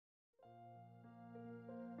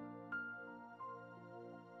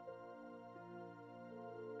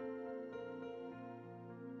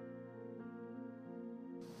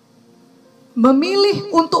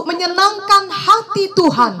memilih untuk menyenangkan hati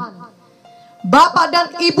Tuhan. Bapak dan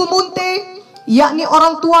Ibu Munte, yakni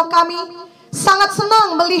orang tua kami, sangat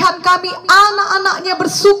senang melihat kami anak-anaknya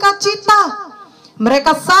bersuka cita.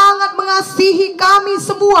 Mereka sangat mengasihi kami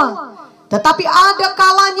semua. Tetapi ada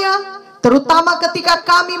kalanya, terutama ketika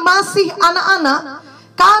kami masih anak-anak,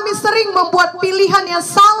 kami sering membuat pilihan yang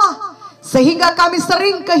salah, sehingga kami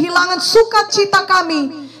sering kehilangan sukacita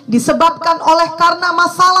kami disebabkan oleh karena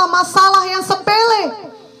masalah-masalah yang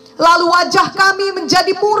sepele. Lalu wajah kami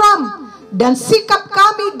menjadi muram dan sikap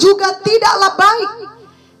kami juga tidaklah baik.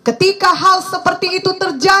 Ketika hal seperti itu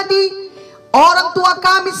terjadi, orang tua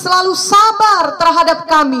kami selalu sabar terhadap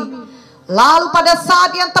kami. Lalu pada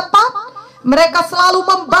saat yang tepat, mereka selalu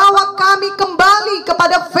membawa kami kembali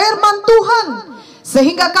kepada firman Tuhan,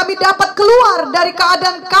 sehingga kami dapat keluar dari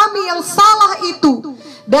keadaan kami yang salah itu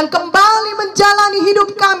dan kembali menjalani hidup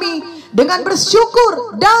kami dengan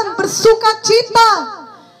bersyukur dan bersuka cita.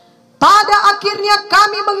 Pada akhirnya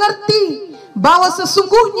kami mengerti bahwa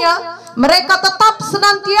sesungguhnya mereka tetap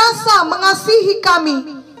senantiasa mengasihi kami,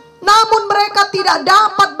 namun mereka tidak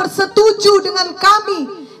dapat bersetuju dengan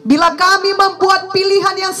kami bila kami membuat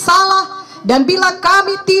pilihan yang salah dan bila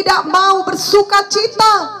kami tidak mau bersuka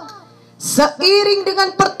cita. Seiring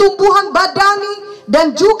dengan pertumbuhan badani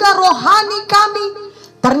dan juga rohani kami,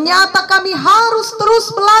 ternyata kami harus terus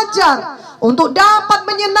belajar untuk dapat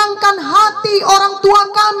menyenangkan hati orang tua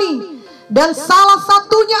kami. Dan salah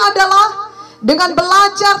satunya adalah dengan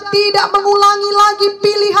belajar tidak mengulangi lagi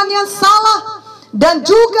pilihan yang salah dan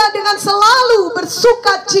juga dengan selalu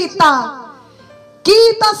bersuka cita.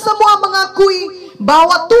 Kita semua mengakui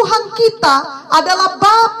bahwa Tuhan kita adalah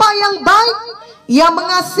Bapa yang baik, yang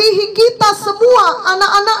mengasihi kita semua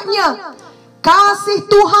anak-anaknya. Kasih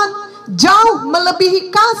Tuhan jauh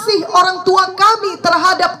melebihi kasih orang tua kami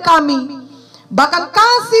terhadap kami. Bahkan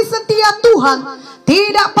kasih setia Tuhan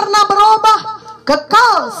tidak pernah berubah,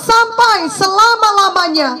 kekal sampai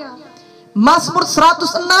selama-lamanya. Mazmur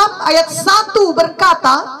 106 ayat 1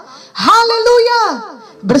 berkata, haleluya,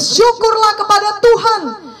 bersyukurlah kepada Tuhan,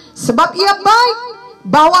 sebab Ia baik,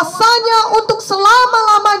 bahwasanya untuk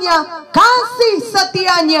selama-lamanya kasih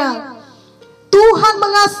setianya. Tuhan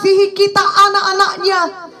mengasihi kita anak-anaknya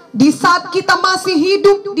di saat kita masih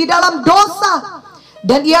hidup di dalam dosa,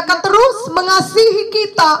 dan Ia akan terus mengasihi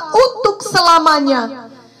kita untuk selamanya.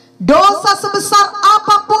 Dosa sebesar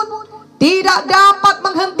apapun tidak dapat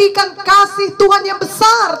menghentikan kasih Tuhan yang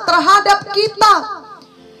besar terhadap kita.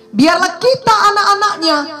 Biarlah kita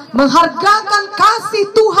anak-anaknya menghargakan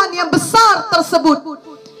kasih Tuhan yang besar tersebut.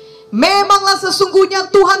 Memanglah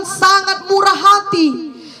sesungguhnya Tuhan sangat murah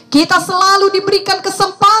hati. Kita selalu diberikan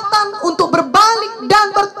kesempatan untuk berbalik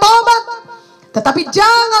dan bertobat. Tetapi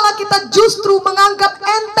janganlah kita justru menganggap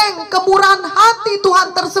enteng kemurahan hati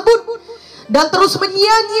Tuhan tersebut dan terus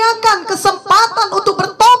menyia-nyiakan kesempatan untuk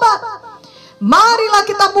bertobat. Marilah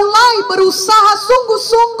kita mulai berusaha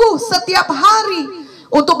sungguh-sungguh setiap hari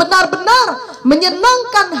untuk benar-benar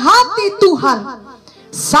menyenangkan hati Tuhan.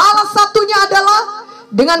 Salah satunya adalah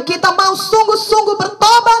dengan kita mau sungguh-sungguh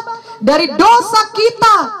bertobat dari dosa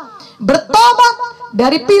kita, bertobat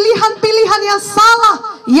dari pilihan-pilihan yang salah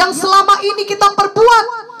yang selama ini kita perbuat,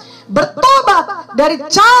 bertobat dari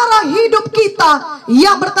cara hidup kita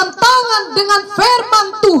yang bertentangan dengan firman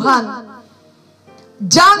Tuhan.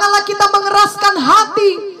 Janganlah kita mengeraskan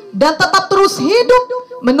hati dan tetap terus hidup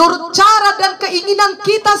menurut cara dan keinginan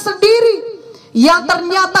kita sendiri, yang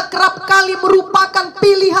ternyata kerap kali merupakan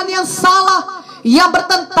pilihan yang salah yang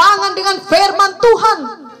bertentangan dengan firman Tuhan.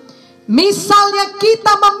 Misalnya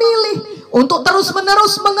kita memilih untuk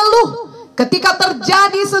terus-menerus mengeluh ketika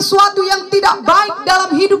terjadi sesuatu yang tidak baik dalam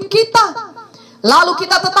hidup kita, lalu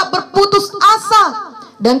kita tetap berputus asa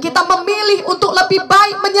dan kita memilih untuk lebih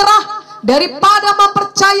baik menyerah daripada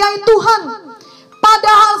mempercayai Tuhan.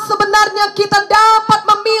 Padahal sebenarnya kita dapat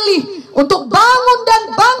memilih untuk bangun dan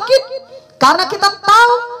bangkit, karena kita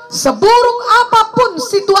tahu seburuk apapun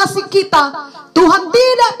situasi kita, Tuhan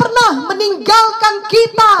tidak pernah meninggalkan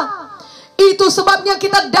kita. Itu sebabnya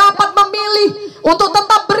kita dapat memilih untuk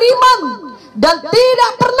tetap beriman dan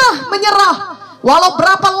tidak pernah menyerah, walau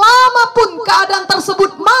berapa lama pun keadaan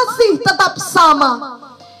tersebut masih tetap sama.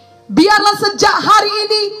 Biarlah sejak hari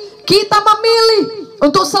ini kita memilih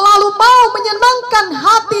untuk selalu mau menyenangkan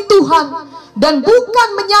hati Tuhan dan bukan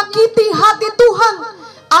menyakiti hati Tuhan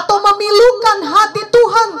atau memilukan hati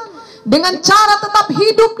Tuhan dengan cara tetap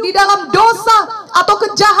hidup di dalam dosa atau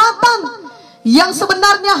kejahatan yang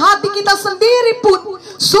sebenarnya hati kita sendiri pun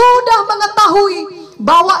sudah mengetahui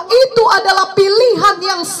bahwa itu adalah pilihan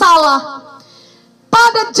yang salah.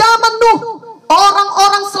 Pada zaman Nuh,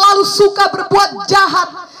 orang-orang selalu suka berbuat jahat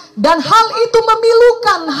dan hal itu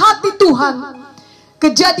memilukan hati Tuhan.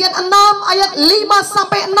 Kejadian 6 ayat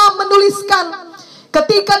 5-6 menuliskan,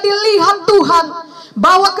 ketika dilihat Tuhan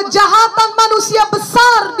bahwa kejahatan manusia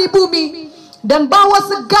besar di bumi, dan bahwa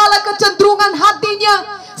segala kecenderungan hatinya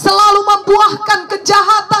selalu membuahkan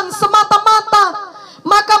kejahatan semata-mata,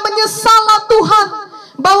 maka menyesallah Tuhan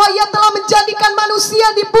bahwa Ia telah menjadikan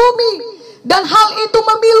manusia di bumi, dan hal itu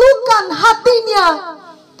memilukan hatinya.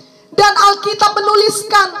 Dan Alkitab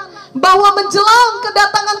menuliskan bahwa menjelang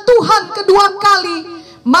kedatangan Tuhan kedua kali,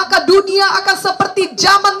 maka dunia akan seperti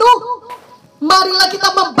zaman Nuh. Marilah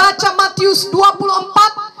kita membaca Matius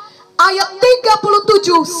 24 ayat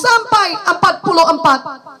 37 sampai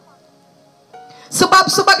 44. Sebab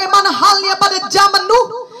sebagaimana halnya pada zaman Nuh,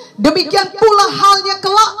 demikian pula halnya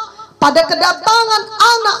kelak pada kedatangan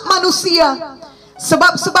Anak Manusia.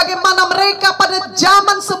 Sebab sebagaimana mereka pada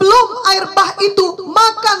zaman sebelum air bah itu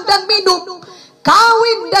makan dan minum,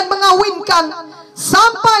 kawin dan mengawinkan,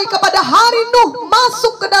 sampai kepada hari Nuh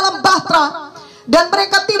masuk ke dalam bahtera, dan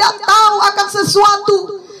mereka tidak tahu akan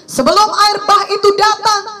sesuatu sebelum air bah itu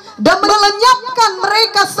datang dan melenyapkan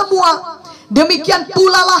mereka semua. Demikian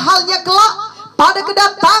pula lah halnya kelak pada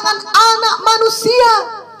kedatangan Anak Manusia.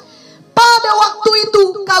 Pada waktu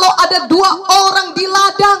itu, kalau ada 2 orang di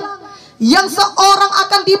ladang, yang seorang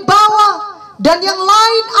akan dibawa dan yang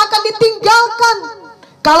lain akan ditinggalkan.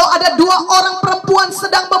 Kalau ada 2 orang perempuan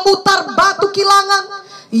sedang memutar batu kilangan,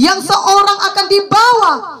 yang seorang akan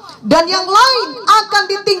dibawa dan yang lain akan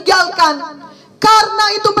ditinggalkan. Karena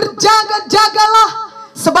itu berjaga-jagalah,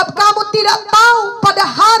 sebab kamu tidak tahu pada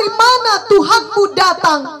hari mana Tuhanmu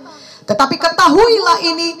datang. Tetapi ketahuilah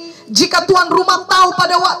ini, jika tuan rumah tahu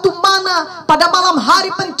pada waktu mana pada malam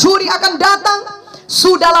hari pencuri akan datang,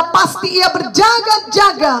 sudahlah pasti ia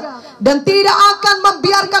berjaga-jaga dan tidak akan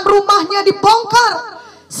membiarkan rumahnya dibongkar.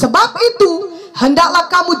 Sebab itu hendaklah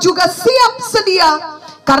kamu juga siap sedia,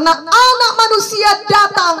 karena Anak Manusia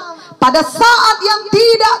datang pada saat yang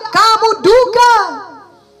tidak kamu duga.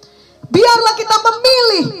 Biarlah kita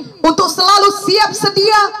memilih untuk selalu siap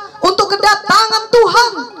sedia untuk kedatangan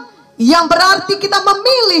Tuhan, yang berarti kita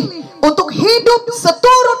memilih untuk hidup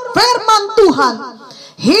seturut firman Tuhan,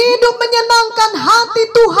 hidup menyenangkan hati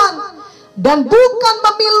Tuhan, dan bukan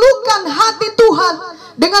memilukan hati Tuhan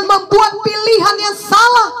dengan membuat pilihan yang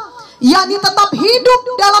salah, yakni tetap hidup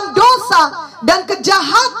dalam dosa dan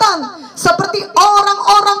kejahatan seperti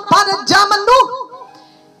orang-orang pada zaman Nuh.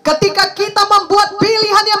 Ketika kita membuat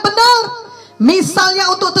pilihan yang benar, misalnya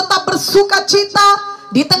untuk tetap bersuka cita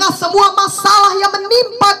di tengah semua masalah yang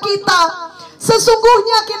menimpa kita,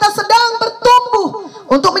 sesungguhnya kita sedang bertumbuh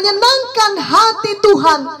untuk menyenangkan hati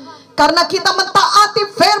Tuhan, karena kita mentaati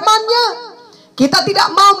firman-Nya. Kita tidak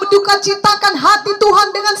mau mendukacitakan hati Tuhan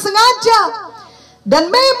dengan sengaja. Dan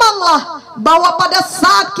memanglah bahwa pada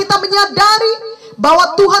saat kita menyadari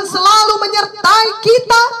bahwa Tuhan selalu menyertai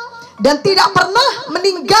kita dan tidak pernah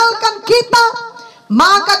meninggalkan kita,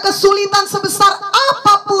 maka kesulitan sebesar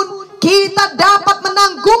apapun kita dapat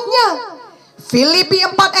menanggungnya. Filipi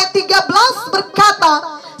 4 ayat 13 berkata,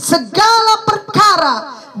 segala perkara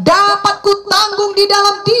dapat kutanggung di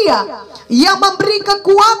dalam Dia yang memberi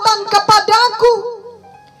kekuatan kepadaku.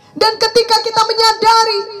 Dan ketika kita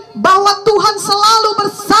menyadari bahwa Tuhan selalu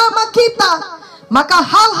bersama kita, maka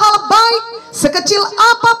hal-hal baik sekecil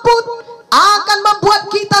apapun akan membuat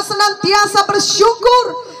kita senantiasa bersyukur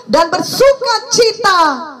dan bersuka cita.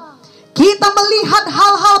 Kita melihat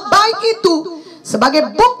hal-hal baik itu sebagai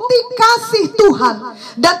bukti kasih Tuhan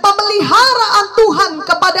dan pemeliharaan Tuhan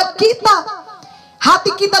kepada kita.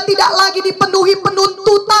 Hati kita tidak lagi dipenuhi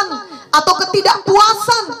penuntutan atau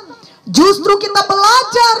ketidakpuasan. Justru kita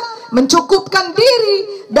belajar mencukupkan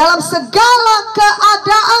diri dalam segala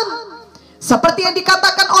keadaan. Seperti yang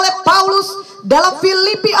dikatakan oleh Paulus dalam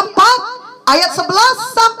Filipi 4 ayat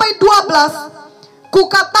 11-12.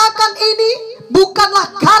 Kukatakan ini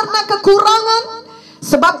bukanlah karena kekurangan,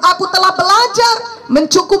 sebab aku telah belajar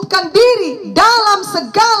mencukupkan diri dalam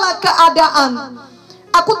segala keadaan.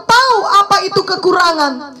 Aku tahu apa itu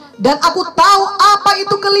kekurangan, dan aku tahu apa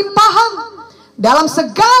itu kelimpahan. Dalam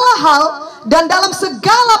segala hal dan dalam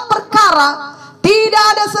segala perkara, tidak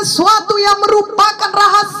ada sesuatu yang merupakan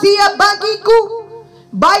rahasia bagiku,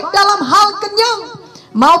 baik dalam hal kenyang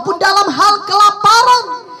maupun dalam hal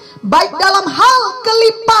kelaparan, baik dalam hal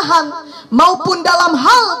kelimpahan maupun dalam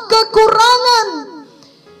hal kekurangan.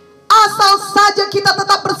 Asal saja kita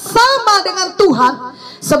tetap bersama dengan Tuhan,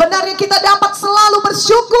 sebenarnya kita dapat selalu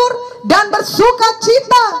bersyukur dan bersuka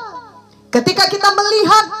cita. Ketika kita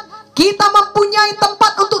melihat kita mempunyai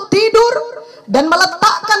tempat untuk tidur dan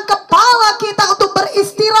meletakkan kepala kita untuk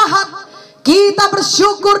beristirahat, kita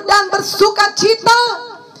bersyukur dan bersuka cita.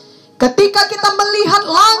 Ketika kita melihat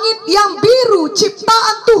langit yang biru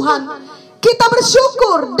ciptaan Tuhan, kita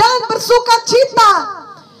bersyukur dan bersuka cita.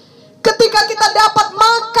 Ketika kita dapat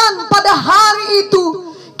makan pada hari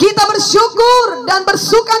itu, kita bersyukur dan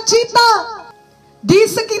bersuka cita. Di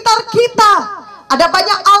sekitar kita ada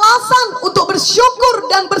banyak alasan untuk bersyukur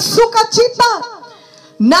dan bersuka cita.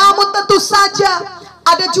 Namun tentu saja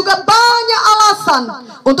ada juga banyak alasan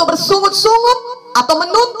untuk bersungut-sungut atau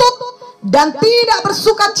menuntut dan tidak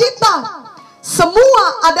bersuka cita. Semua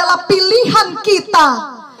adalah pilihan kita.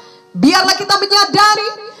 Biarlah kita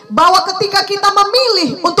menyadari bahwa ketika kita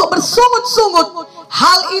memilih untuk bersungut-sungut,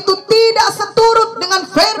 hal itu tidak seturut dengan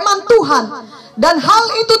firman Tuhan, dan hal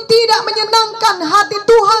itu tidak menyenangkan hati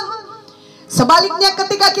Tuhan. Sebaliknya,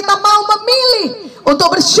 ketika kita mau memilih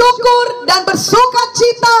untuk bersyukur dan bersuka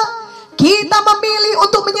cita, kita memilih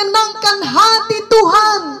untuk menyenangkan hati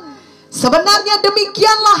Tuhan. Sebenarnya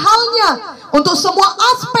demikianlah halnya untuk semua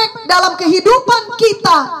aspek dalam kehidupan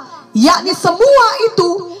kita, yakni semua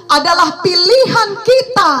itu adalah pilihan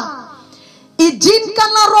kita.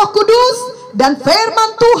 Izinkanlah Roh Kudus dan firman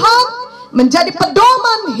Tuhan menjadi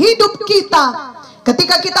pedoman hidup kita.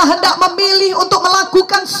 Ketika kita hendak memilih untuk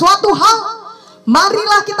melakukan suatu hal,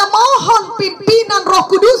 marilah kita mohon pimpinan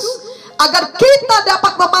Roh Kudus agar kita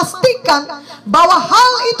dapat memastikan bahwa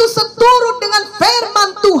hal itu seturut dengan firman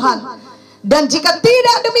Tuhan. Dan jika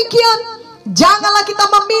tidak demikian, janganlah kita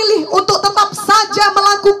memilih untuk tetap saja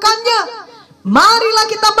melakukannya. Marilah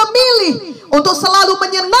kita memilih untuk selalu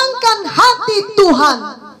menyenangkan hati Tuhan.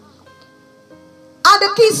 Ada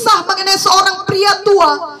kisah mengenai seorang pria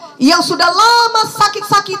tua yang sudah lama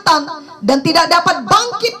sakit-sakitan dan tidak dapat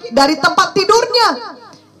bangkit dari tempat tidurnya.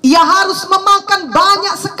 Ia harus memakan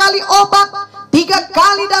banyak sekali obat 3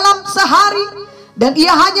 kali dalam sehari, dan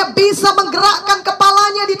ia hanya bisa menggerakkan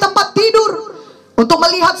kepalanya di tempat tidur untuk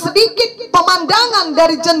melihat sedikit pemandangan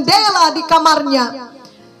dari jendela di kamarnya.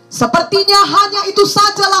 Sepertinya hanya itu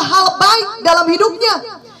sajalah hal baik dalam hidupnya.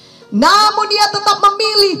 Namun dia tetap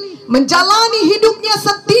memilih menjalani hidupnya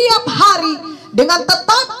setiap hari dengan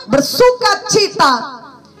tetap bersuka cita.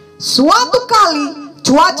 Suatu kali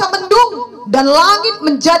cuaca mendung dan langit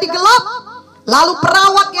menjadi gelap. Lalu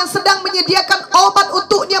perawat yang sedang menyediakan obat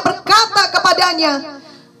untuknya berkata kepadanya,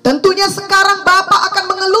 "Tentunya sekarang Bapak akan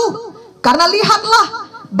mengeluh, karena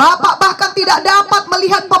lihatlah, Bapak bahkan tidak dapat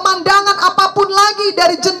melihat pemandangan apapun lagi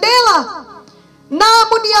dari jendela."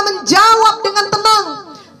 Namun dia menjawab dengan tenang,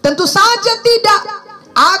 "Tentu saja tidak.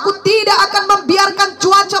 Aku tidak akan membiarkan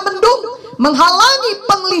cuaca mendung menghalangi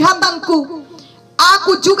penglihatanku.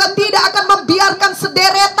 Aku juga tidak akan membiarkan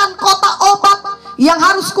sederetan kotak obat yang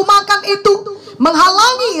harus kumakan itu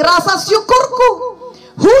menghalangi rasa syukurku.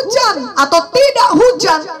 Hujan atau tidak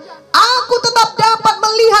hujan, aku tetap dapat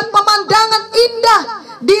melihat pemandangan indah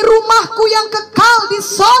di rumahku yang kekal di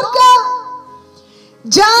sorga."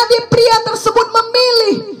 Jadi pria tersebut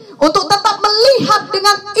memilih untuk tetap melihat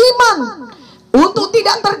dengan iman, untuk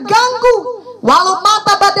tidak terganggu walau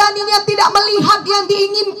mata badaninya tidak melihat yang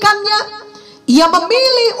diinginkannya. Ia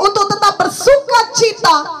memilih untuk tetap bersuka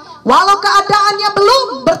cita walau keadaannya belum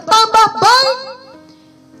bertambah baik.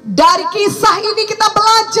 Dari kisah ini kita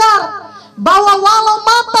belajar bahwa walau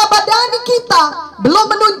mata badani kita belum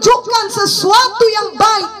menunjukkan sesuatu yang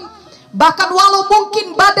baik, bahkan walau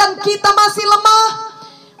mungkin badan kita masih lemah,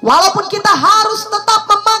 walaupun kita harus tetap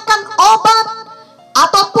memakan obat,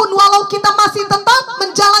 ataupun walau kita masih tetap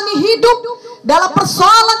menjalani hidup dalam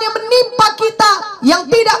persoalan yang menimpa kita yang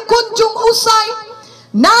tidak kunjung usai,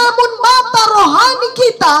 namun mata rohani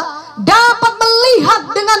kita dapat melihat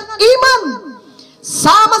dengan iman.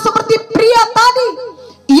 Sama seperti pria tadi,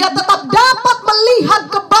 ia tetap dapat melihat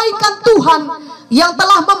kebaikan Tuhan yang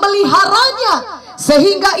telah memeliharanya,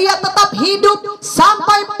 sehingga ia tetap hidup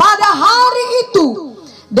sampai pada hari itu.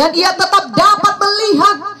 Dan ia tetap dapat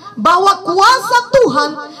melihat bahwa kuasa Tuhan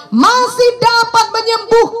masih dapat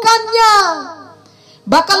menyembuhkannya.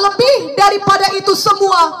 Bahkan lebih daripada itu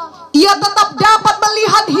semua, ia tetap dapat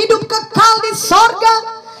melihat hidup kekal di sorga,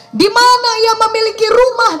 di mana ia memiliki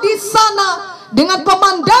rumah di sana dengan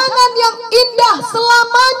pemandangan yang indah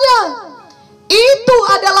selamanya. Itu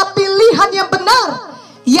adalah pilihan yang benar,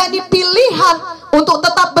 yakni pilihan untuk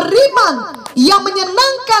tetap beriman yang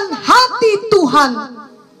menyenangkan hati Tuhan.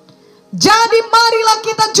 Jadi marilah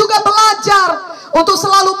kita juga belajar untuk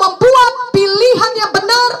selalu membuat pilihan yang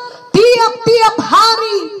benar tiap-tiap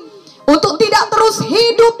hari, untuk tidak terus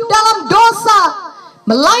hidup dalam dosa,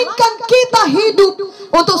 melainkan kita hidup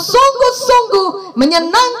untuk sungguh-sungguh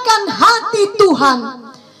menyenangkan hati Tuhan.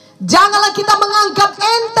 Janganlah kita menganggap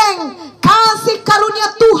enteng kasih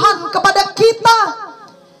karunia Tuhan kepada kita.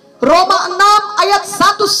 Roma 6 ayat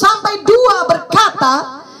 1-2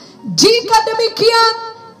 berkata, Jika demikian,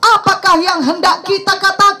 apakah yang hendak kita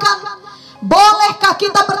katakan? Bolehkah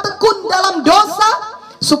kita bertekun dalam dosa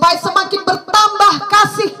supaya semakin bertambah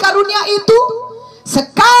kasih karunia itu?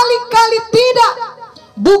 Sekali-kali tidak.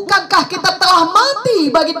 Bukankah kita telah mati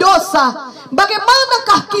bagi dosa?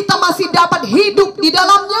 Bagaimanakah kita masih dapat hidup di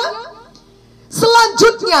dalamnya?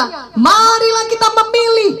 Selanjutnya, marilah kita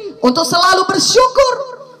memilih untuk selalu bersyukur,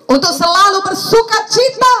 untuk selalu bersuka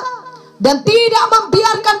cita, dan tidak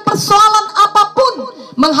membiarkan persoalan apapun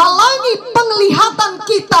menghalangi penglihatan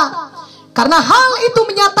kita. Karena hal itu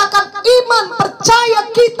menyatakan iman percaya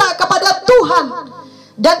kita kepada Tuhan.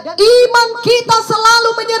 Dan iman kita selalu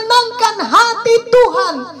menyenangkan hati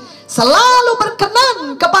Tuhan, selalu berkenan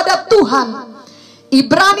kepada Tuhan.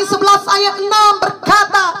 Ibrani 11 ayat 6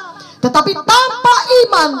 berkata, tetapi tanpa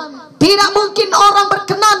iman tidak mungkin orang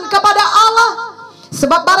berkenan kepada Allah.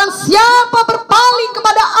 Sebab barang siapa berpaling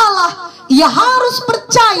kepada Allah, ia harus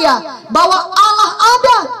percaya bahwa Allah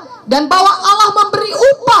ada dan bahwa Allah memberi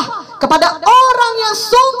upah kepada orang yang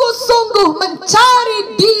sungguh-sungguh mencari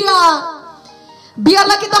Dia.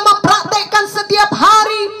 Biarlah kita mempraktekkan setiap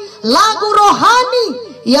hari lagu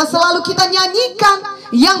rohani yang selalu kita nyanyikan,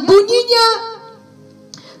 yang bunyinya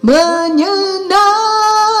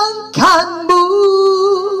menyenangkanmu,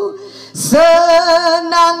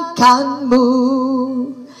 senangkanmu,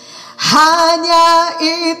 hanya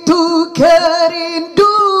itu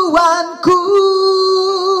kerinduanku.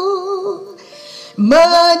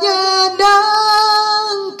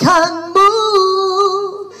 Menyenangkanmu,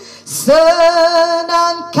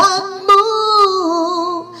 senangkanmu,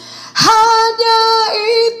 hanya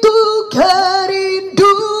itu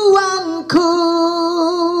kerinduanku.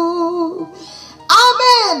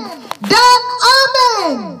 Amin dan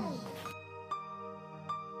amin.